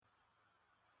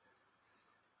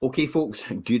Okay, folks,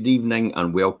 good evening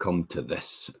and welcome to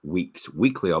this week's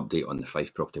weekly update on the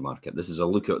FIFE property market. This is a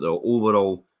look at the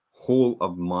overall whole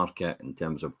of market in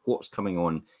terms of what's coming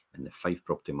on in the FIFE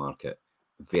property market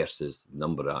versus the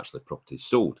number of actually properties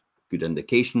sold. Good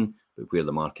indication of where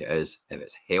the market is, if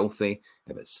it's healthy,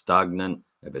 if it's stagnant,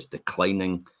 if it's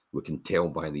declining. We can tell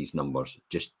by these numbers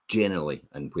just generally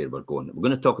and where we're going. We're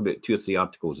going to talk about 2 or 3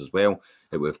 articles as well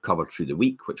that we've covered through the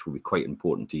week, which will be quite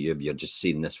important to you if you're just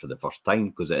seeing this for the first time,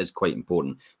 because it is quite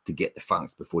important to get the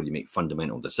facts before you make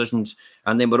fundamental decisions.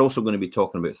 And then we're also going to be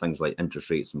talking about things like interest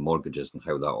rates and mortgages and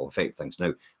how that will affect things.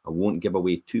 Now, I won't give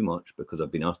away too much because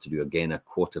I've been asked to do again a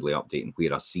quarterly update on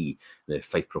where I see the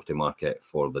FIFE property market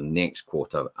for the next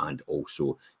quarter and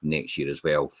also next year as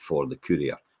well for the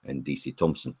Courier and DC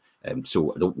Thompson.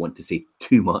 So I don't want to say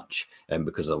too much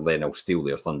because then I'll steal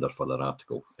their thunder for their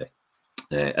article.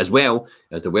 As well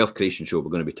as the wealth creation show,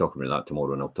 we're going to be talking about that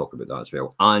tomorrow, and I'll talk about that as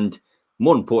well. And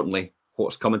more importantly,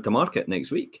 what's coming to market next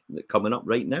week, coming up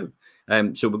right now.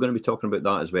 So we're going to be talking about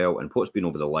that as well, and what's been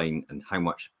over the line and how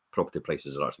much property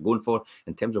prices are actually going for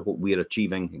in terms of what we're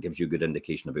achieving. It gives you a good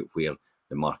indication about where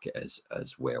the market is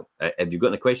as well. If you've got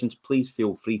any questions, please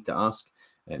feel free to ask.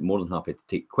 More than happy to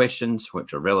take questions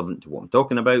which are relevant to what I'm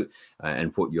talking about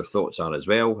and what your thoughts are as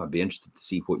well. I'd be interested to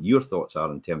see what your thoughts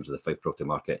are in terms of the FIFE property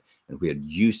market and where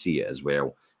you see it as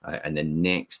well in the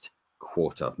next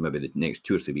quarter, maybe the next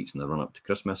 2 or 3 weeks in the run up to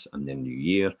Christmas and then New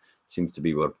Year. Seems to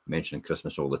be we're mentioning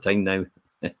Christmas all the time now.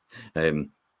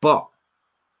 But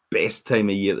best time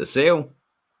of year to sell?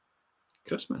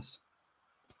 Christmas.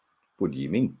 What do you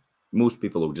mean? Most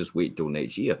people will just wait till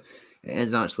next year. It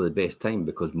is actually the best time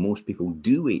because most people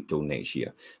do wait till next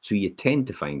year. So you tend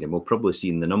to find, and we'll probably see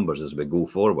in the numbers as we go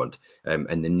forward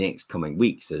in the next coming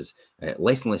weeks, is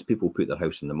less and less people put their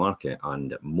house in the market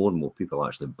and more people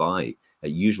actually buy. It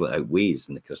usually outweighs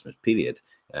in the Christmas period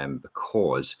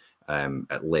because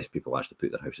less people actually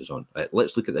put their houses on.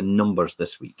 Let's look at the numbers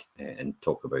this week and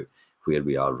talk about where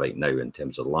we are right now in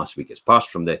terms of last week. It's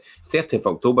passed from the 30th of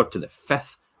October to the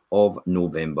 5th of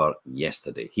November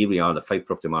yesterday. Here we are, the FIFE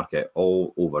property market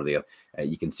all over there.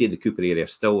 You can see the Cooper area,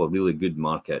 still a really good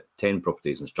market. 10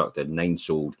 properties instructed, 9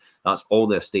 sold. That's all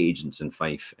the estate agents in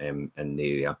FIFE in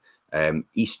the area.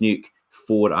 East Nuke,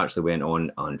 4 actually went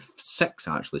on and 6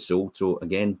 actually sold. So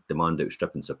again, demand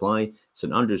outstripping supply.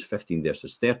 St Andrews 15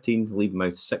 versus 13.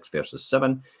 Leavenmouth 6 versus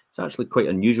 7. It's actually quite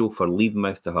unusual for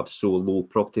Leavenmouth to have so low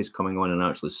properties coming on and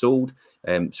actually sold.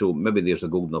 So maybe there's a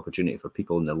golden opportunity for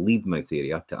people in the Leavenmouth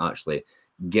area to actually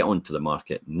get onto the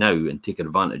market now and take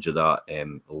advantage of that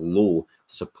low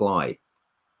supply.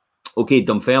 Okay,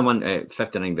 Dunfermline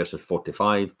 59 versus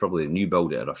 45, probably the new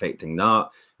build that are affecting that.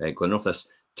 Glenorthus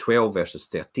 12 versus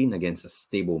 13 against a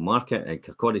stable market.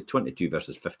 Kirkcaldy 22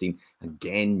 versus 15,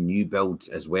 again new builds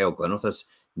as well. Glenorthus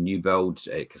new builds,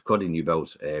 Kirkcaldy new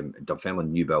builds, Dunfermline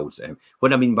new builds.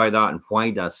 What I mean by that and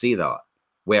why do I say that?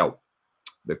 Well,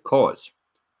 because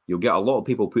you'll get a lot of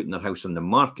people putting their house on the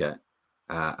market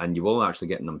and you will actually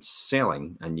get them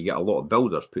selling, and you get a lot of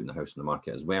builders putting their house on the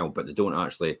market as well, but they don't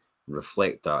actually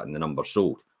reflect that in the numbers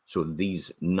sold. So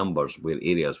these numbers, where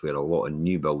areas where a lot of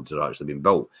new builds are actually being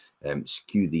built,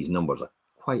 skew these numbers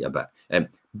quite a bit.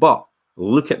 But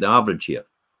look at the average here.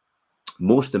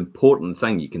 Most important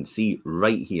thing you can see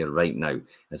right here, right now,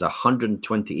 is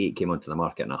 128 came onto the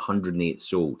market and 108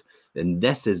 sold. And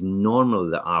this is normally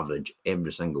the average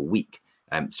every single week.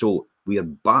 So we are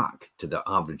back to the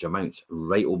average amounts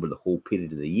right over the whole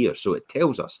period of the year. So it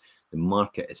tells us the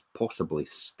market is possibly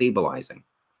stabilizing.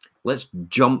 Let's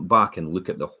jump back and look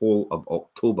at the whole of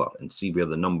October and see where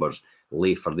the numbers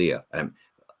lay for there.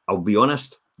 I'll be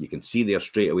honest, you can see there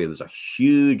straight away there's a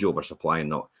huge oversupply in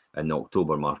the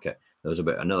October market. There was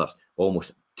about another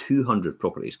almost 200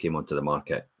 properties came onto the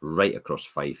market right across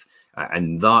FIFE,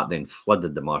 and that then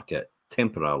flooded the market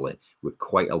temporarily with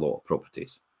quite a lot of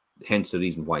properties. Hence the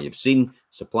reason why you've seen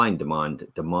supply and demand,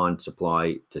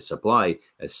 supply to supply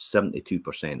is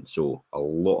 72%. So a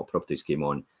lot of properties came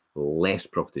on, less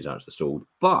properties actually sold,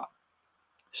 but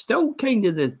still kind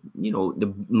of the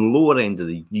lower end of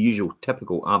the usual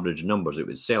typical average numbers it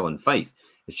would sell in FIFE.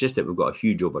 It's just that we've got a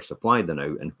huge oversupply there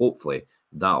now, and hopefully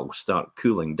that'll start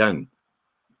cooling down.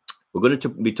 We're going to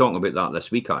be talking about that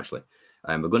this week, actually.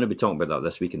 We're going to be talking about that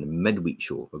this week in the midweek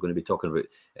show. We're going to be talking about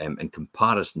in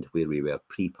comparison to where we were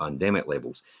pre-pandemic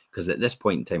levels, because at this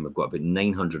point in time, we've got about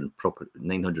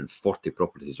 940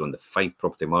 properties on the FIFE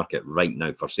property market right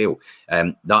now for sale.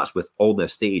 That's with all the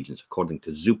estate agents, according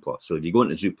to Zoopla. So if you go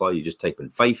into Zoopla, you just type in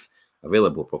FIFE,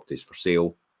 available properties for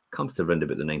sale, comes to around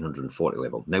about the 940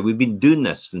 level. Now, we've been doing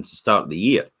this since the start of the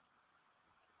year,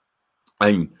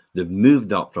 and they've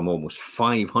moved up from almost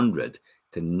 500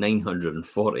 to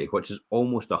 940, which is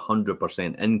almost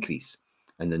 100% increase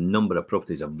in the number of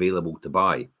properties available to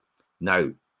buy. Now,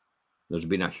 there's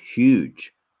been a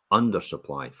huge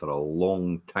undersupply for a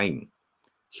long time.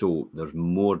 So there's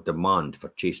more demand for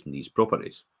chasing these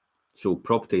properties. So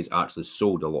properties actually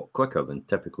sold a lot quicker than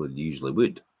typically they usually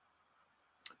would.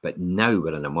 But now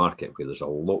we're in a market where there's a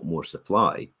lot more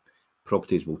supply.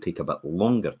 Properties will take a bit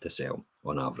longer to sell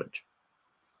on average.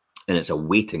 And it's a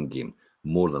waiting game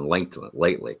more than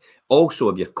likely. Also,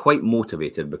 if you're quite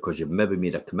motivated because you've maybe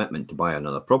made a commitment to buy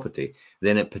another property,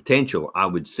 then at potential, I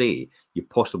would say you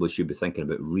possibly should be thinking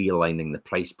about realigning the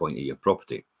price point of your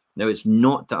property. Now, it's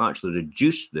not to actually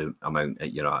reduce the amount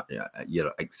that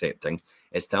you're accepting.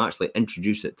 It's to actually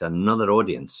introduce it to another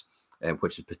audience,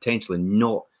 which is potentially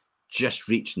not just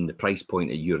reaching the price point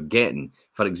that you're getting.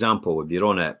 For example, if you're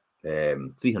on at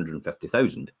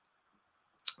 350,000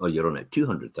 or you're on at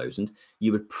 200,000,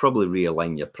 you would probably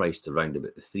realign your price to around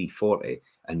about the 340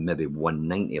 and maybe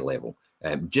 190 level,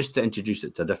 just to introduce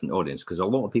it to a different audience, because a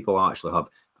lot of people actually have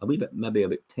a wee bit, maybe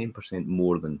about 10%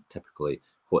 more than typically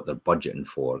what they're budgeting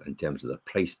for in terms of their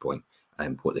price point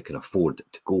and what they can afford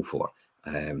to go for.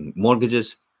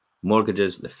 Mortgages,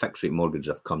 the fixed rate mortgages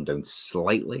have come down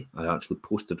slightly. I actually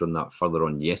posted on that further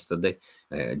on yesterday,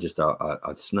 just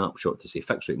a snapshot to say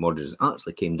fixed rate mortgages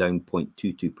actually came down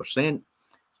 0.22%.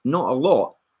 Not a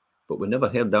lot, but we never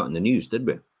heard that in the news, did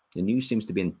we? The news seems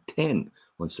to be intent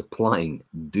on supplying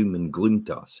doom and gloom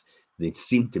to us. They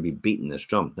seem to be beating this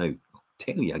drum. Now, I'll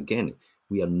tell you again,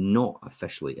 we are not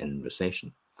officially in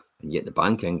recession. And yet the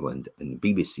Bank of England and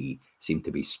the BBC seem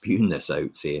to be spewing this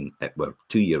out, saying we're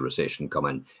 2-year recession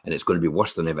coming and it's going to be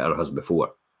worse than it ever has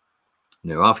before.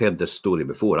 Now, I've heard this story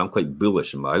before. I'm quite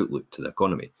bullish in my outlook to the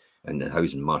economy and the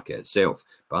housing market itself.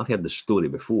 But I've heard this story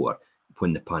before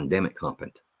when the pandemic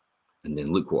happened. And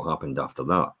then look what happened after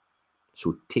that.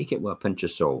 So take it with a pinch of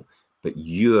salt. But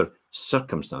your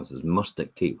circumstances must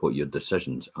dictate what your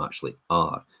decisions actually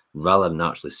are, rather than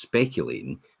actually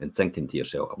speculating and thinking to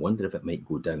yourself, I wonder if it might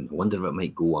go down. I wonder if it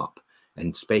might go up.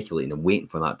 And speculating and waiting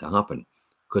for that to happen.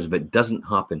 Because if it doesn't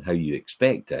happen how you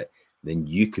expect it, then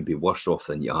you could be worse off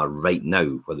than you are right now,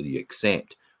 whether you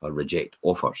accept or reject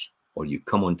offers, or you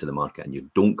come onto the market and you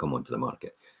don't come onto the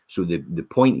market. So the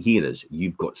point here is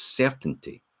you've got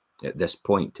certainty at this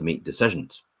point to make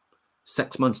decisions.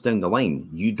 6 months down the line,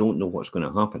 you don't know what's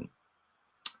going to happen.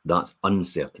 That's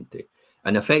uncertainty.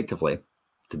 And effectively,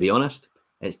 to be honest,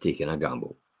 it's taking a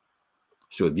gamble.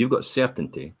 So if you've got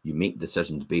certainty, you make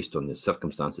decisions based on the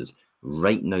circumstances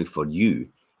right now for you,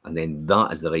 and then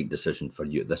that is the right decision for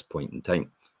you at this point in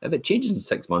time. If it changes in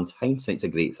 6 months, hindsight's a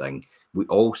great thing. We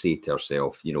all say to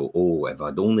ourselves, oh, if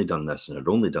I'd only done this and I'd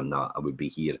only done that, I would be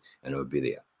here and I would be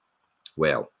there.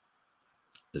 Well,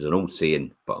 there's an old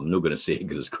saying, but I'm not going to say it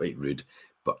because it's quite rude,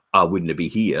 but I wouldn't be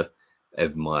here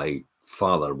if my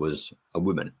father was a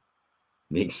woman.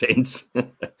 Makes sense?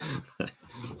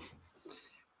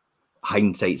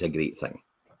 Hindsight's a great thing.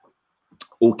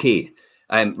 Okay,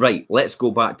 right, let's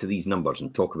go back to these numbers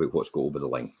and talk about what's got over the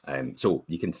line. So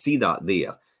you can see that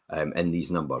there in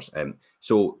these numbers.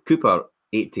 So Cooper,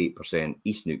 88%,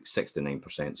 East Neuk,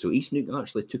 69%. So East Neuk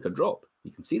actually took a drop. You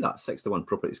can see that 61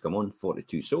 properties come on,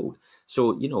 42 sold.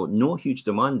 So, no huge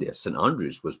demand there. St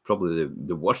Andrews was probably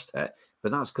the worst hit,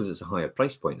 but that's because it's a higher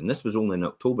price point. And this was only in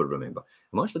October, remember.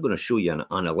 I'm actually going to show you an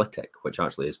analytic, which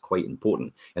actually is quite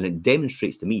important. And it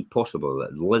demonstrates to me possibly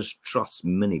that Liz Truss's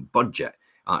mini budget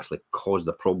actually caused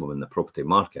a problem in the property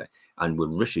market. And with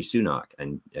Rishi Sunak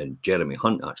and Jeremy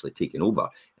Hunt actually taking over,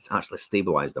 it's actually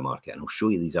stabilised the market. And I'll show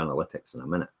you these analytics in a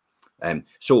minute.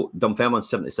 So Dunfermline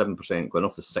 77%,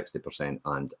 Glenorchy 60%,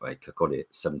 and Kirkcaldy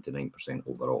 79%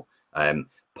 overall.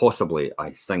 Possibly, I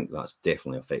think that's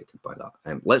definitely affected by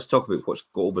that. Let's talk about what's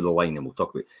got over the line, and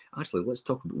let's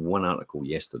talk about one article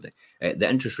yesterday. The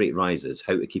interest rate rises,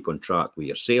 how to keep on track with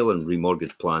your sale and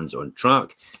remortgage plans on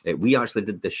track. We actually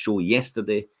did this show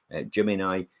yesterday, Jimmy and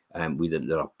I.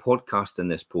 There are podcasts in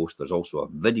this post. There's also a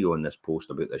video in this post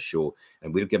about this show,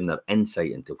 and we're giving our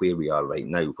insight into where we are right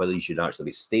now, whether you should actually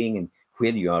be staying in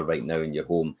where you are right now in your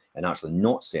home and actually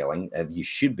not selling. If you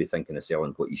should be thinking of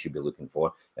selling, what you should be looking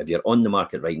for. If you're on the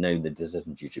market right now, the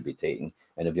decisions you should be taking.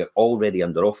 And if you're already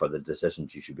under offer, the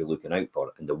decisions you should be looking out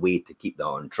for and the way to keep that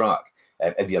on track.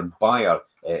 If your buyer,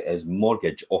 his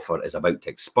mortgage offer is about to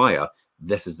expire,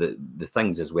 this is the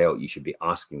things as well you should be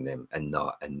asking them in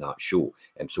that show.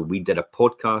 So we did a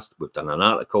podcast, we've done an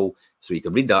article, so you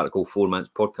can read the article, 4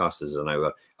 minutes, podcast is an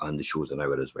hour, and the show's an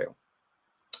hour as well.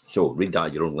 So read that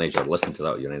at your own leisure, listen to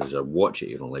that at your own leisure, watch it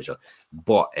at your own leisure.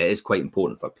 But it is quite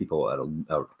important for people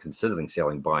that are considering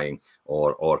selling, buying,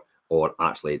 or or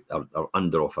actually are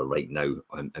under offer right now,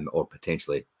 or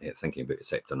potentially thinking about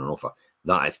accepting an offer.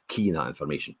 That is key in that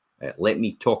information. Let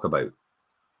me talk about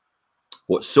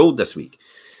what's sold this week.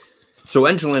 So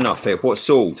interestingly enough, what's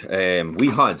sold, we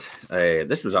had,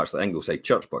 this was actually Ingleside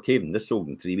Church, Buckhaven. This sold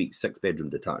in 3 weeks, 6-bedroom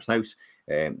detached house.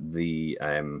 It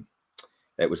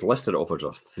was listed at offers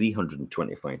of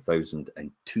 325,000,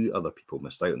 and 2 other people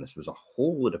missed out on this. There was a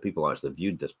whole lot of people actually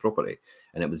viewed this property,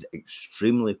 and it was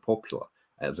extremely popular.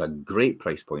 It was a great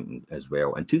price point as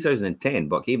well. In 2010,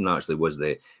 Buckhaven actually was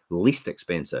the least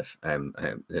expensive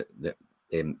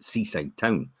seaside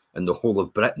town in the whole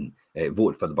of Britain,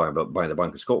 voted for by the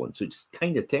Bank of Scotland. So it just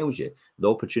kind of tells you the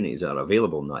opportunities that are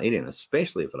available in that area, and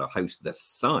especially for a house this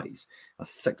size, a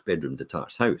 6-bedroom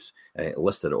detached house,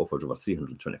 listed at offers over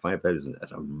 325,000.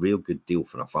 It's a real good deal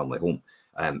for a family home.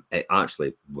 It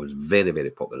actually was very, very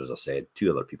popular, as I said.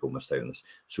 2 other people missed out on this.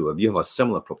 So if you have a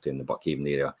similar property in the Buckhaven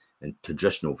area in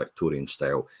traditional Victorian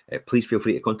style, please feel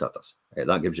free to contact us.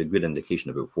 That gives you a good indication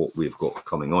about what we've got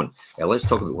coming on. Let's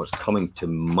talk about what's coming to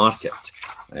market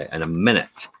in a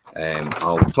minute.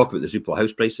 I'll talk about the Zoopla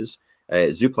house prices.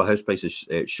 Zoopla house prices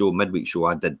show, midweek show,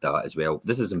 I did that as well.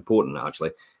 This is important,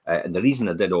 actually. And the reason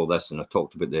I did all this, and I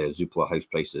talked about the Zoopla house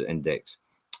prices index,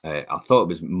 I thought it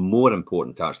was more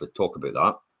important to actually talk about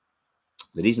that.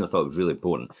 The reason I thought it was really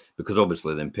important, because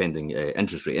obviously the impending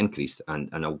interest rate increased, and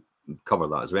I'll cover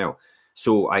that as well.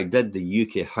 So I did the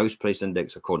UK house price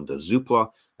index according to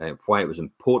Zoopla, why it was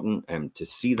important to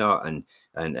see that,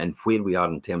 and where we are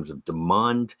in terms of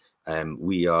demand.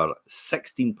 We are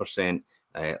 16%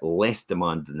 less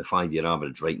demand than the 5-year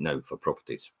average right now for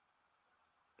properties.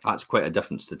 That's quite a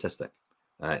different statistic.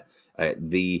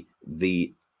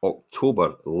 The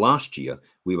October last year,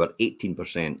 we were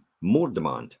 18% more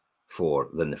demand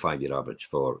than the 5-year average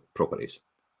for properties.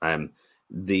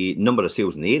 The number of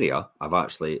sales in the area have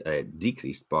actually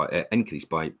increased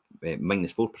by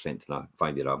 -4% to the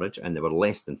 5-year average, and they were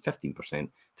less than 15%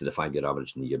 to the 5-year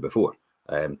average in the year before.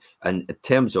 And in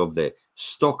terms of the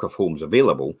stock of homes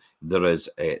available, there is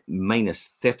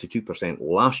 -32%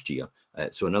 last year.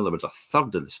 So in other words, a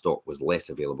third of the stock was less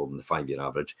available than the 5-year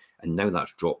average, and now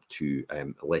that's dropped to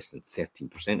less than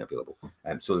 13% available.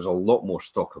 So there's a lot more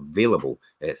stock available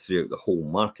throughout the whole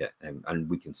market, and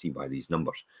we can see by these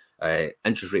numbers.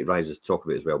 Interest rate rises to talk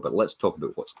about as well, but let's talk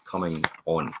about what's coming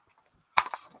on.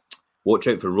 Watch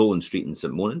out for Rowland Street in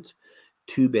St Monans.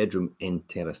 2-bedroom end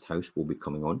terraced house will be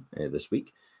coming on this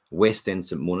week. West End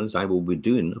St Monans, I will be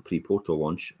doing a pre-portal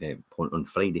launch on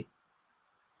Friday,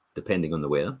 depending on the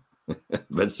weather.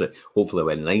 But it's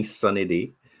hopefully a nice sunny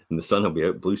day, and the sun will be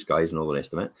out, blue skies and all the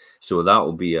rest of it. So that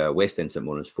will be West End St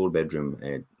Monans,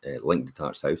 4-bedroom linked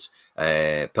detached house.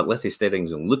 Pitlithi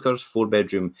Steadings and Lookers,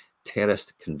 4-bedroom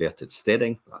terraced converted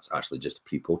steading. That's actually just a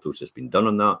pre-portal that's been done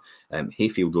on that.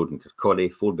 Hayfield Road in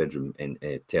Kirkcaldy, 4-bedroom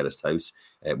terraced house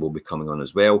will be coming on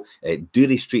as well.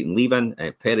 Dury Street in Leven,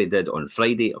 Perry did on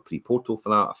Friday a pre-portal for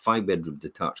that, a 5-bedroom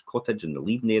detached cottage in the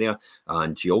Leven area,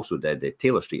 and she also did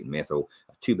Taylor Street in Methil,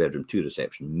 a 2-bedroom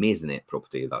 2-reception maisonette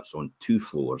property that's on 2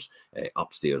 floors,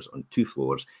 upstairs on 2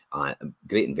 floors.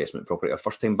 Great investment property, our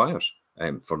first-time buyers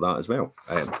for that as well.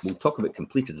 We'll talk about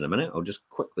completed in a minute. I'll just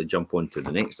quickly jump on to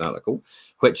the next article,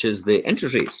 which is the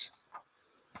interest rates.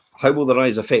 How will the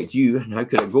rise affect you, and how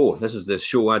could it go? This is the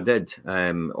show I did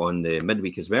on the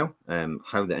midweek as well,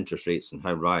 how the interest rates and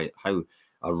how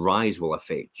a rise will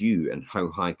affect you, and how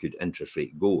high could interest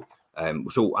rate go.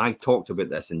 So I talked about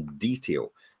this in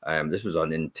detail. This was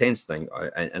an intense thing,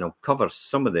 and I'll cover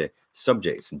some of the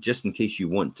subjects, and just in case you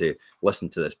want to listen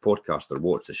to this podcast or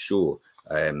watch the show,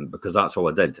 because that's all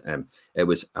I did.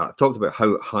 I talked about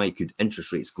how high could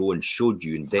interest rates go, and showed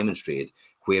you and demonstrated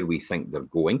where we think they're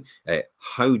going.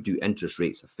 How do interest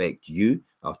rates affect you?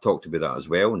 I talked about that as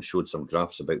well, and showed some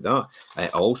graphs about that. I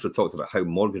also talked about how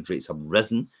mortgage rates have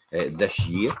risen this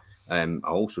year. I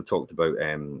also talked about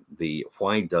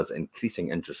why does increasing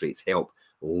interest rates help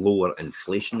lower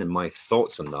inflation, and my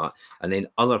thoughts on that, and then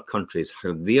other countries,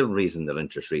 how they're raising their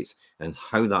interest rates, and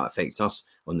how that affects us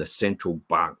on the central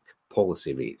bank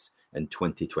policy rates in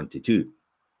 2022.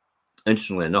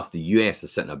 Interestingly enough, the US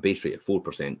is sitting at a base rate of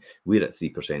 4%. We're at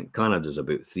 3%. Canada's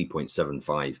about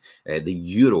 3.75%. The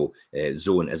Euro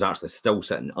zone is actually still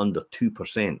sitting under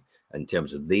 2% in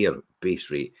terms of their base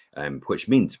rate, which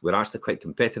means we're actually quite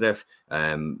competitive.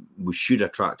 We should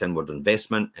attract inward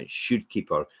investment. It should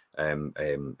keep our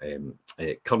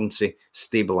currency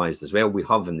stabilized as well. We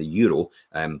have in the euro,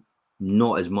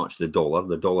 not as much the dollar.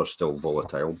 The dollar's still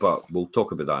volatile, but we'll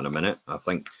talk about that in a minute. I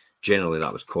think generally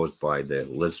that was caused by the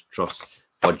Liz Truss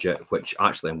budget, which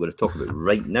actually I'm going to talk about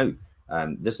right now.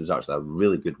 This was actually a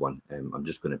really good one. I'm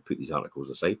just going to put these articles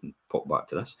aside and pop back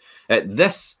to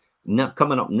this.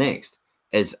 Coming up next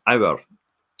is our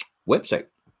website.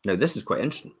 Now, this is quite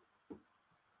interesting.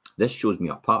 This shows me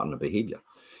a pattern of behaviour.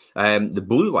 The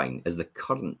blue line is the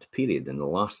current period in the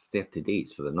last 30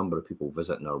 days for the number of people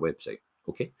visiting our website.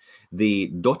 Okay. The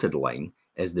dotted line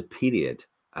is the period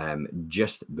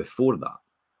just before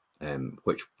that,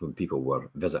 which when people were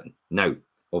visiting. Now,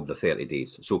 of the 30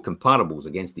 days. So comparables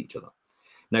against each other.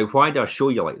 Now, why do I show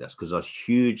you like this? Because there's a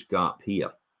huge gap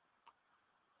here.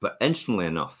 But instantly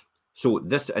enough, so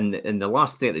this in the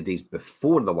last 30 days,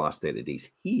 before the last 30 days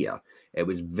here, it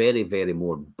was very, very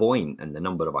more buoyant in the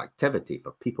number of activity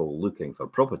for people looking for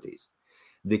properties.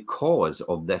 The cause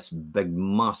of this big,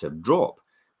 massive drop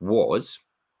was,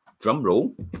 drum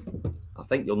roll, I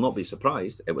think you'll not be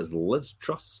surprised, it was Liz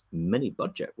Truss's mini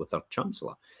budget with her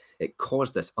Chancellor. It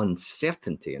caused this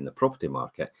uncertainty in the property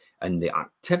market, and the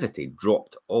activity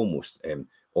dropped almost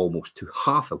to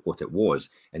half of what it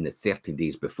was in the 30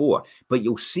 days before. But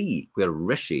you'll see where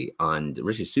Rishi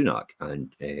Sunak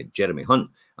and Jeremy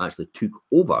Hunt actually took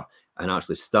over and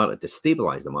actually started to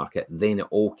stabilise the market. Then it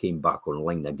all came back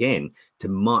online again to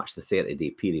match the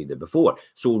 30-day period before.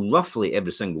 So roughly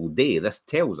every single day, this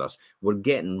tells us we're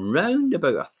getting round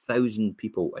about 1,000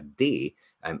 people a day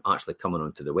actually coming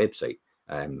onto the website.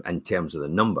 In terms of the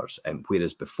numbers,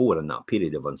 whereas before in that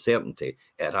period of uncertainty,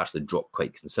 it had actually dropped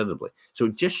quite considerably. So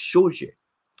it just shows you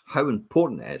how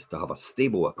important it is to have a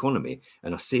stable economy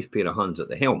and a safe pair of hands at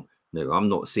the helm. Now, I'm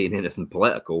not saying anything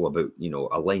political about,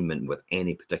 alignment with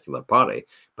any particular party,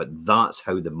 but that's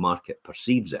how the market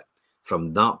perceives it.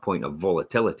 From that point of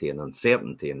volatility and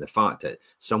uncertainty, and the fact that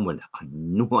someone had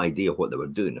no idea what they were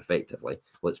doing effectively,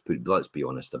 let's be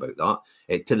honest about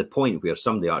that, to the point where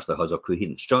somebody actually has a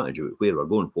coherent strategy about where we're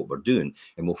going, what we're doing,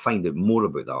 and we'll find out more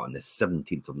about that on the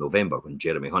 17th of November when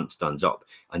Jeremy Hunt stands up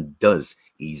and does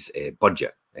his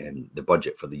budget. The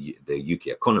budget for the UK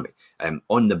economy,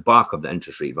 on the back of the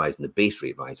interest rate rise and the base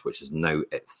rate rise, which is now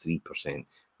at 3%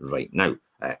 right now.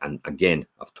 And again,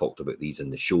 I've talked about these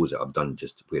in the shows that I've done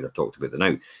just where I talked about them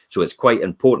now. So it's quite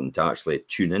important to actually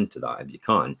tune into that if you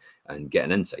can and get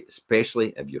an insight,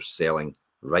 especially if you're selling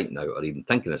right now or even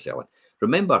thinking of selling.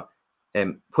 Remember,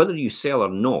 whether you sell or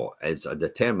not is a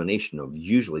determination of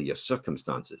usually your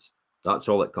circumstances. That's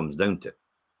all it comes down to.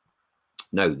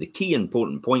 Now, the key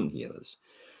important point here is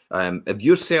if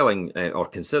you're selling or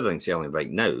considering selling right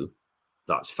now,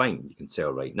 that's fine. You can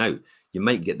sell right now. You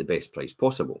might get the best price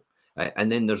possible.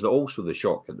 And then there's also the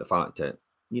shock at the fact that,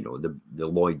 the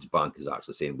Lloyds Bank is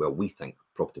actually saying, well, we think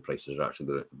property prices are actually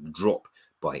going to drop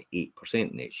by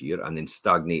 8% next year and then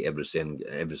stagnate every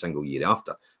single year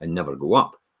after and never go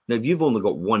up. Now, if you've only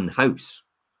got one house,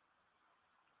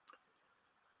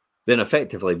 then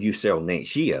effectively, if you sell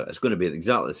next year, it's going to be at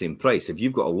exactly the same price. If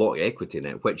you've got a lot of equity in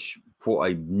it, which what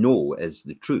I know is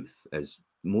the truth, is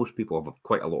most people have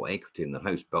quite a lot of equity in their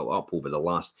house built up over the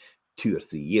last 2 or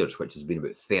 3 years, which has been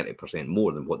about 30%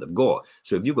 more than what they've got.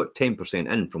 So if you've got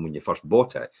 10% in from when you first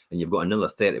bought it, and you've got another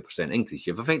 30% increase,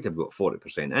 you've effectively got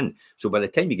 40% in. So by the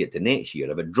time you get to next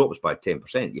year, if it drops by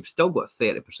 10%, you've still got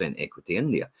 30% equity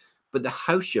in there. But the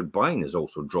house you're buying is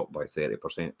also dropped by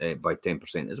 30%, by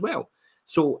 10% as well.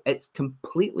 So it's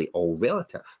completely all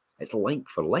relative. It's like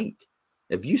for like.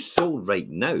 If you sold right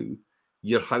now,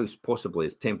 your house possibly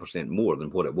is 10% more than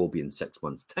what it will be in 6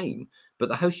 months' time. But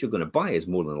the house you're going to buy is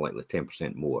more than likely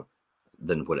 10% more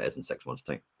than what it is in 6 months'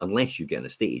 time. Unless you get an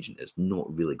estate agent that's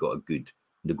not really got a good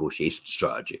negotiation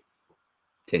strategy.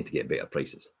 Tend to get better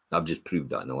prices. I've just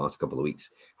proved that in the last couple of weeks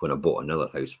when I bought another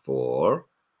house for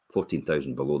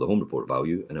 14,000 below the home report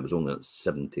value, and it was only at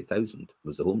 70,000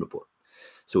 was the home report.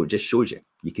 So it just shows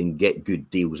you can get good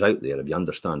deals out there if you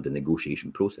understand the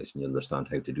negotiation process and you understand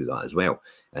how to do that as well.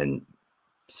 And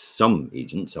some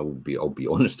agents, I'll be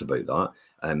honest about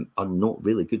that, are not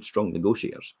really good, strong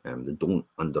negotiators. They don't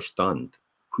understand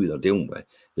who they're dealing with.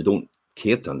 They don't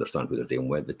care to understand who they're dealing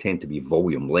with. They tend to be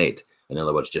volume-led. In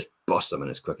other words, just bust them in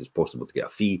as quick as possible to get a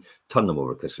fee, turn them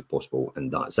over as quick as possible,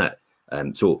 and that's it.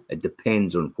 So it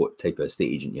depends on what type of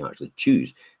estate agent you actually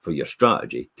choose for your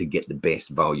strategy to get the best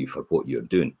value for what you're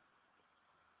doing.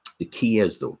 The key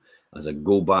is, though, as I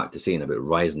go back to saying about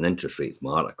rising interest rates,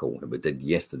 my article that we did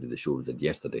yesterday, the show we did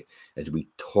yesterday, is we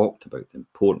talked about the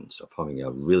importance of having a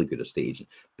really good estate agent,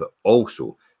 but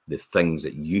also the things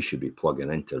that you should be plugging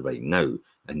into right now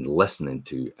and listening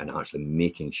to and actually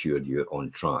making sure you're on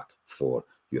track for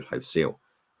your house sale.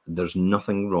 There's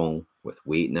nothing wrong with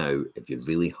waiting out if you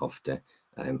really have to.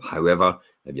 However,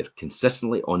 if you're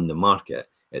consistently on the market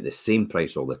at the same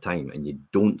price all the time and you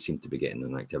don't seem to be getting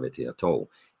an activity at all,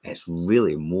 it's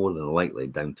really more than likely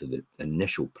down to the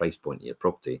initial price point of your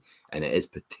property, and it is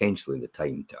potentially the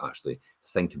time to actually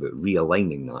think about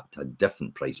realigning that to a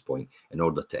different price point in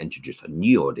order to introduce a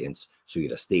new audience so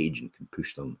your estate agent can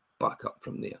push them back up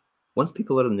from there. Once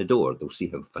people are in the door, they'll see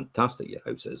how fantastic your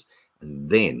house is, and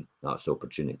then that's the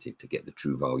opportunity to get the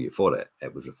true value for it.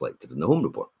 It was reflected in the home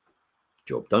report.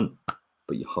 Job done.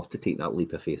 But you have to take that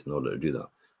leap of faith in order to do that.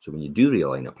 So when you do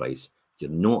realign a price, you're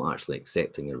not actually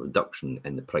accepting a reduction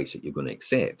in the price that you're going to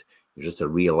accept. You're just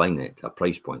realigning it to a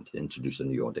price point to introduce a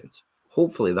new audience.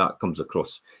 Hopefully that comes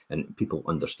across and people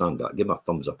understand that. Give me a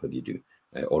thumbs up if you do.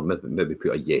 Or maybe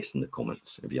put a yes in the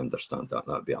comments if you understand that.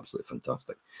 That would be absolutely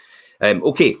fantastic.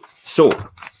 Okay, so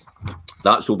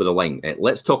that's over the line.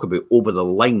 Let's talk about over the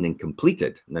line and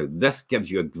completed. Now, this gives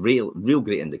you a real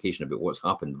great indication about what's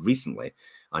happened recently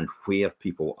and where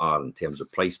people are in terms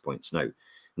of price points now.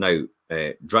 Now,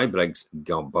 Dry Briggs,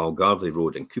 Balgarvey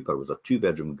Road in Cooper was a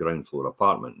 2-bedroom ground floor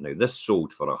apartment. Now, this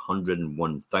sold for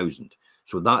 101,000.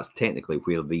 So that's technically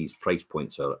where these price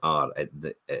points are at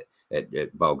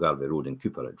Balgarvey Road in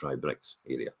Cooper at Dry Briggs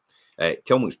area.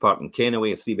 Kilmwicks Park in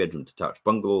Kennaway, a 3-bedroom detached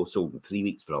bungalow, sold in 3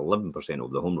 weeks for 11%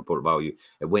 over the home report value.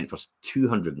 It went for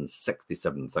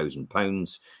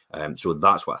 £267,000. So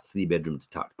that's what a 3-bedroom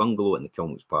detached bungalow in the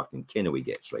Kilmwicks Park in Kennaway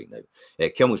gets right now.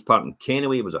 Kilmwicks Park in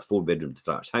Kennaway was a 4-bedroom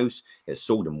detached house. It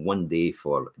sold in 1 day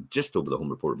for just over the home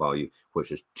report value,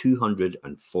 which is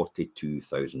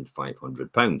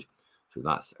 £242,500. So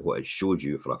that's what it showed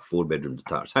you for a 4-bedroom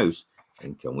detached house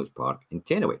in Kilmwicks Park in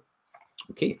Kennaway.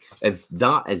 Okay, if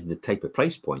that is the type of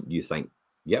price point you think,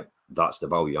 yep, that's the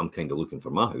value I'm kind of looking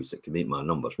for my house, it can make my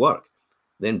numbers work,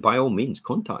 then by all means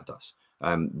contact us.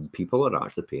 People are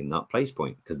actually paying that price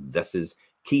point because this is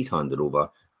keys handed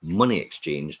over, money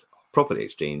exchanged, property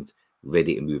exchanged,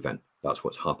 ready to move in. That's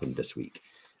what's happened this week.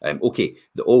 Okay,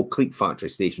 the Old Cleek Factory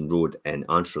Station Road in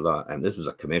Anstruther, this was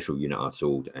a commercial unit I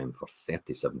sold for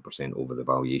 37% over the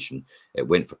valuation. It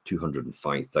went for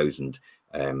 205,000.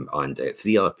 And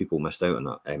 3 other people missed out on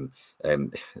that.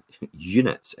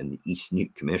 Units in the East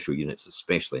Nuke, commercial units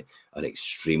especially, are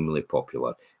extremely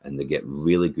popular and they get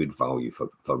really good value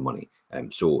for money.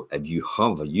 So if you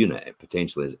have a unit, it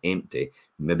potentially is empty,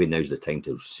 maybe now's the time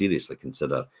to seriously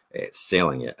consider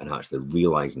selling it and actually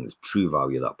realising the true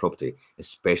value of that property,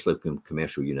 especially when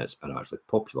commercial units are actually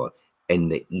popular in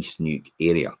the East Nuke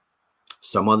area.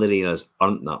 Some other areas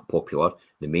aren't that popular,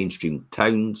 the mainstream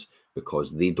towns,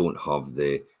 because they don't have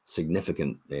the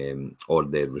significant or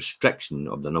the restriction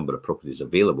of the number of properties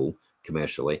available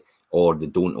commercially, or they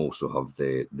don't also have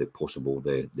the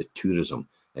tourism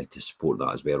to support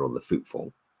that as well, or the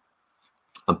footfall.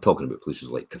 I'm talking about places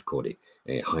like Kirkcaldy,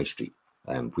 High Street,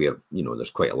 where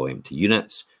there's quite a lot of empty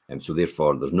units, and so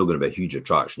therefore there's not going to be a huge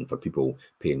attraction for people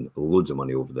paying loads of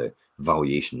money over the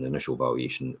valuation, the initial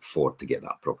valuation, to get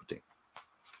that property,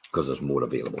 because there's more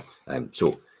available.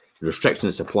 So restriction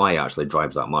of supply actually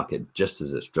drives that market, just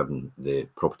as it's driven the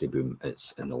property boom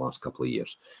it's in the last couple of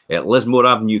years. Lismore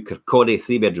Avenue, Kirkcaldy,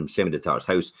 3-bedroom semi-detached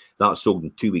house, that sold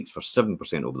in 2 weeks for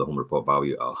 7% over the home report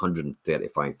value at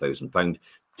 £135,000.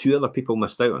 2 other people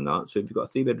missed out on that. So if you've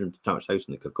got a 3-bedroom detached house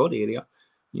in the Kirkcaldy area,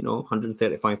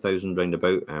 135,000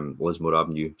 roundabout, Lismore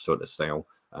Avenue sort of style,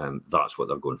 that's what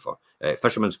they're going for.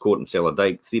 Fisherman's Court in Cellar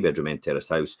Dyke, 3-bedroom end terrace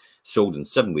house, sold in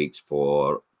 7 weeks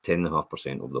for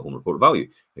 10.5% of the home report value.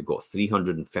 It got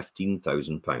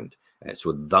 £315,000.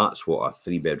 So that's what a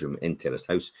 3-bedroom end terrace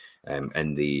house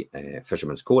in the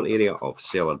Fisherman's Court area of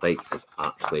Cellar Dyke is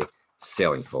actually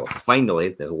selling for. Finally,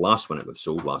 the last one that we've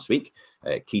sold last week,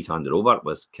 keys handed over,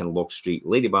 was Kinloch Street,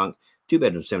 Ladybank,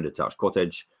 2-bedroom semi-detached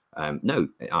cottage. Now,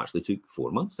 it actually took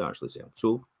 4 months to actually sell.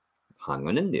 So hang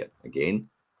on in there. Again,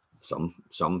 some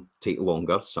take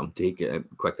longer, some take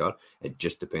quicker. It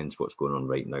just depends what's going on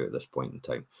right now at this point in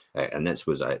time. And this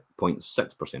was at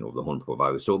 0.6% over the home report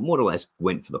value. So more or less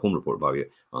went for the home report value,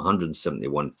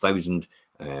 171,000.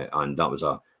 And that was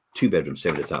a 2-bedroom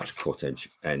semi-detached cottage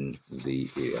in the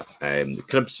area. The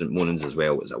Cribs St Monans as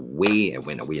well was away. It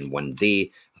went away in 1 day.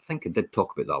 I think I did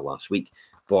talk about that last week.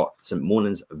 But St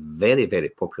Monans, very, very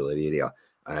popular area.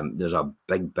 There's a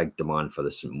big demand for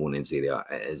the St Monans area.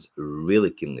 It is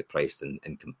really keenly priced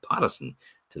in comparison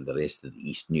to the rest of the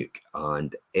East Nuke,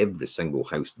 and every single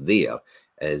house there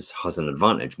has an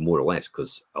advantage, more or less,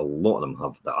 because a lot of them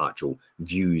have the actual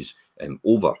views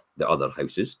over the other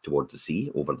houses towards the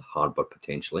sea, over the harbour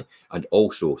potentially, and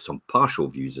also some partial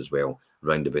views as well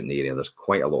round about in the area. There's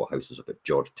quite a lot of houses up at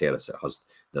George Terrace that has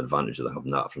the advantage of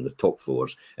having that from the top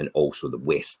floors, and also the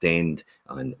West End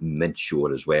and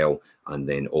Midshore as well, and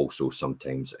then also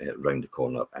sometimes round the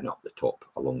corner and up the top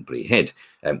along Bray Head.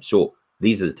 So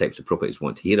these are the types of properties we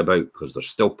want to hear about, because there's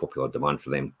still popular demand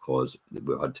for them, because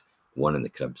we had one in the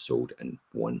crib sold in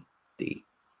one day.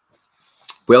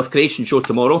 Wealth creation show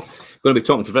tomorrow. Going to be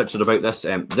talking to Richard about this.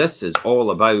 This is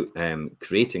all about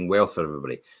creating wealth for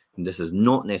everybody. And this is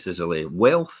not necessarily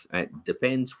wealth. It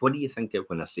depends. What do you think of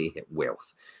when I say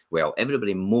wealth? Well,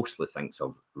 everybody mostly thinks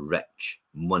of rich,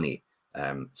 money.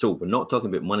 So we're not talking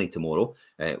about money tomorrow.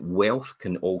 Wealth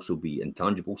can also be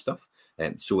intangible stuff.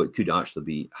 So it could actually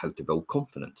be how to build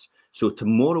confidence. So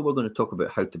tomorrow we're going to talk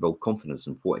about how to build confidence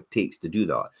and what it takes to do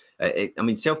that. I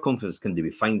mean, self-confidence can be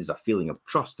defined as a feeling of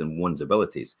trust in one's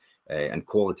abilities and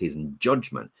qualities and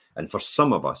judgment. And for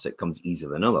some of us, it comes easier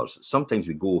than others. Sometimes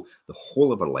we go the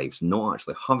whole of our lives not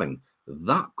actually having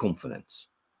that confidence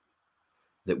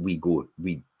that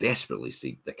we desperately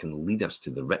seek, that can lead us to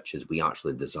the riches we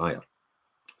actually desire.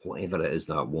 Whatever it is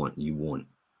that you want.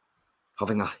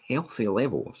 Having a healthy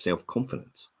level of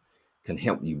self-confidence can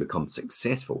help you become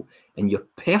successful in your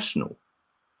personal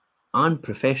and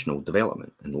professional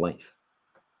development in life.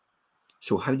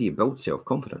 So how do you build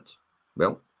self-confidence?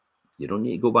 Well, you don't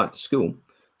need to go back to school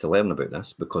to learn about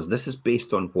this, because this is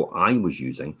based on what I was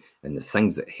using and the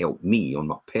things that helped me on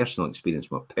my personal experience,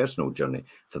 my personal journey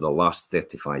for the last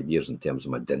 35 years in terms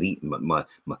of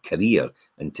my career,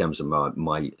 in terms of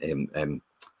my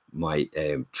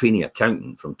trainee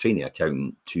accountant, from trainee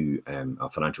accountant to a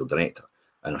financial director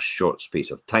in a short space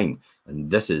of time. And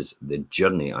this is the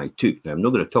journey I took. Now, I'm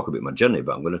not going to talk about my journey,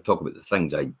 but I'm going to talk about the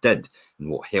things I did and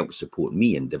what helped support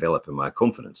me in developing my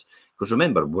confidence. Because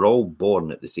remember, we're all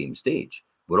born at the same stage.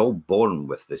 We're all born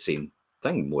with the same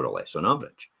thing, more or less, on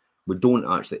average. We don't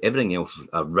actually, everything else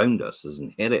around us is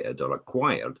inherited or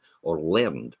acquired or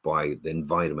learned by the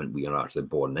environment we are actually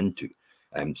born into.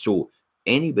 So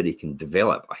anybody can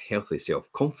develop a healthy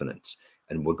self-confidence,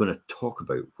 and we're going to talk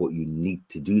about what you need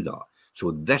to do that.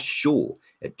 So this show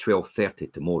at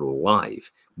 12:30 tomorrow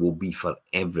live will be for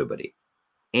everybody.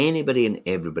 Anybody and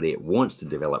everybody that wants to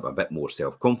develop a bit more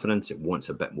self-confidence, it wants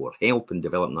a bit more help in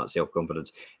developing that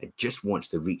self-confidence, it just wants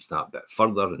to reach that bit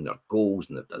further in their goals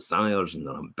and their desires and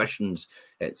their ambitions.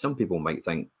 Some people might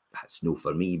think, that's no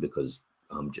for me because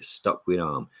I'm just stuck where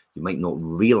I am. You might not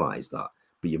realize that,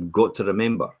 but you've got to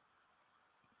remember,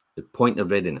 the point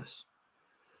of readiness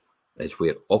is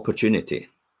where opportunity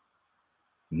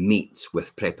meets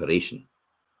with preparation.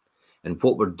 And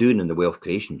what we're doing in the wealth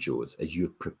creation shows is you're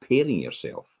preparing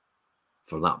yourself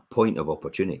for that point of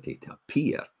opportunity to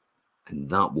appear, and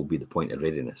that will be the point of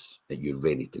readiness, that you're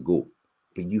ready to go.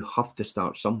 But you have to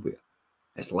start somewhere.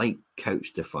 It's like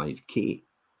couch to 5K.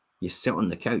 You sit on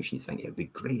the couch and you think, it'd be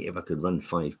great if I could run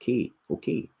 5K.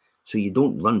 Okay, so you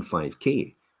don't run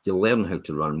 5K. You learn how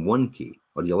to run 1K,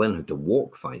 or you learn how to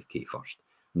walk 5K first.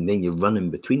 And then you run in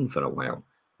between for a while.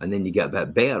 And then you get a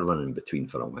bit better running in between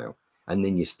for a while. And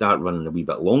then you start running a wee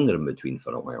bit longer in between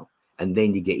for a while. And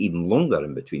then you get even longer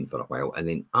in between for a while. And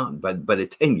then by the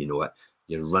time you know it,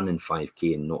 you're running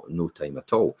 5K in no time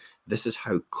at all. This is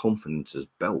how confidence is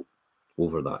built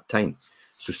over that time.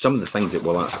 So some of the things that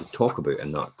we'll actually talk about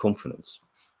in that confidence,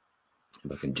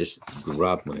 if I can just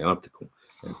grab my article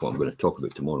and what I'm going to talk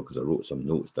about tomorrow, because I wrote some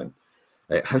notes down.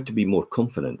 How to be more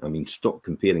confident. I mean, stop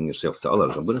comparing yourself to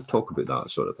others. I'm going to talk about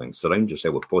that sort of thing. Surround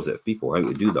yourself with positive people, how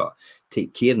to do that.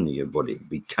 Take care of your body.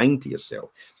 Be kind to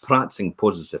yourself. Practicing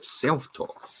positive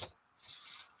self-talk.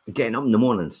 Getting up in the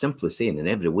morning, simply saying in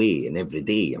every way and every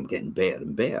day, I'm getting better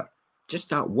and better. Just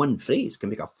that one phrase can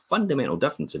make a fundamental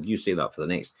difference if you say that for the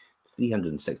next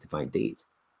 365 days.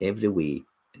 Every way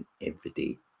and every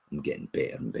day, I'm getting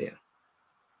better and better.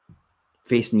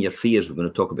 Facing your fears, we're going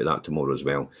to talk about that tomorrow as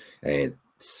well.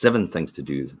 7 things to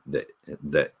do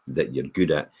that you're good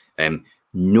at.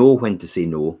 Know when to say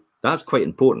no. That's quite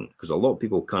important, because a lot of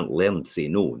people can't learn to say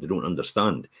no. They don't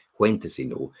understand when to say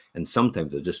no, and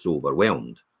sometimes they're just so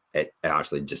overwhelmed it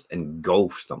actually just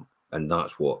engulfs them, and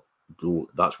that's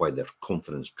why their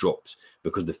confidence drops,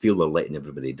 because they feel they're letting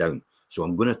everybody down. So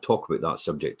I'm going to talk about that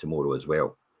subject tomorrow as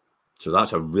well. So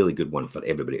that's a really good one for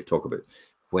everybody to talk about,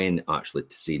 when actually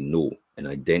to say no and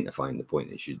identifying the point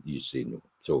that you say no.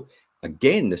 So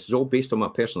again, this is all based on my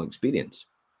personal experience.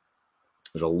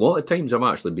 There's a lot of times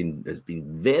it's been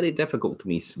very difficult for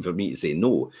me to say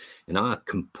no. And I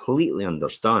completely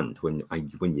understand when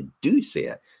you do say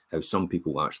it, how some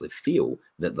people actually feel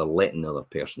that they're letting the other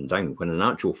person down. When in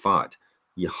actual fact,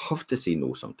 you have to say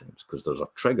no sometimes because there's a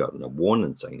trigger and a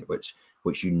warning sign which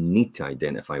you need to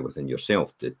identify within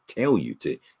yourself to tell you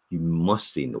you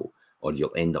must say no, or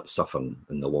you'll end up suffering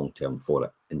in the long term for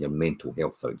it, in your mental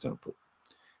health, for example.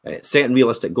 Setting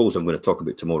realistic goals I'm going to talk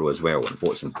about tomorrow as well, and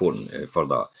what's important for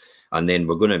that. And then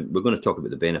we're going to talk about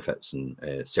the benefits and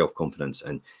self-confidence.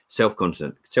 And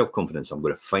self-confidence, I'm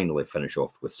going to finally finish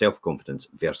off with self-confidence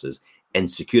versus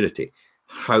insecurity,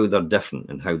 how they're different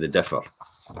and how they differ.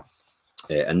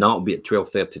 And that'll be at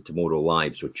 12:30 tomorrow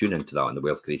live. So tune into that on the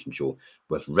Wealth Creation Show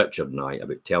with Richard and I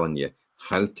about telling you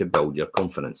how to build your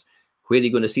confidence. Where are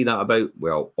you going to see that about?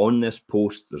 Well, on this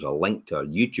post, there's a link to our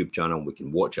YouTube channel. We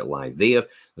can watch it live there.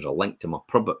 There's a link to my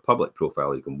public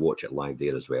profile. You can watch it live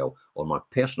there as well. Or my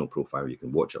personal profile, you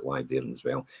can watch it live there as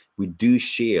well. We do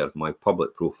share my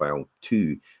public profile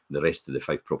to the rest of the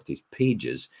FIFE Properties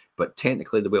pages, but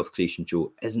technically the Wealth Creation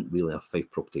Show isn't really a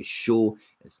FIFE Properties show.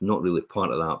 It's not really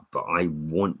part of that, but I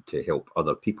want to help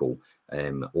other people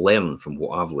learn from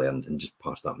what I've learned and just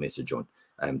pass that message on.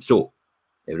 So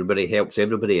everybody helps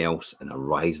everybody else, and a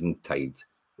rising tide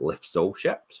lifts all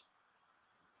ships.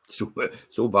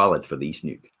 So valid for the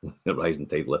snook. A rising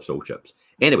tide lifts all ships.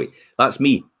 Anyway, that's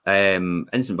me.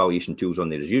 Instant valuation tools on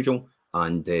there as usual,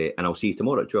 and I'll see you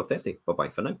tomorrow at 12:30. Bye bye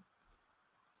for now.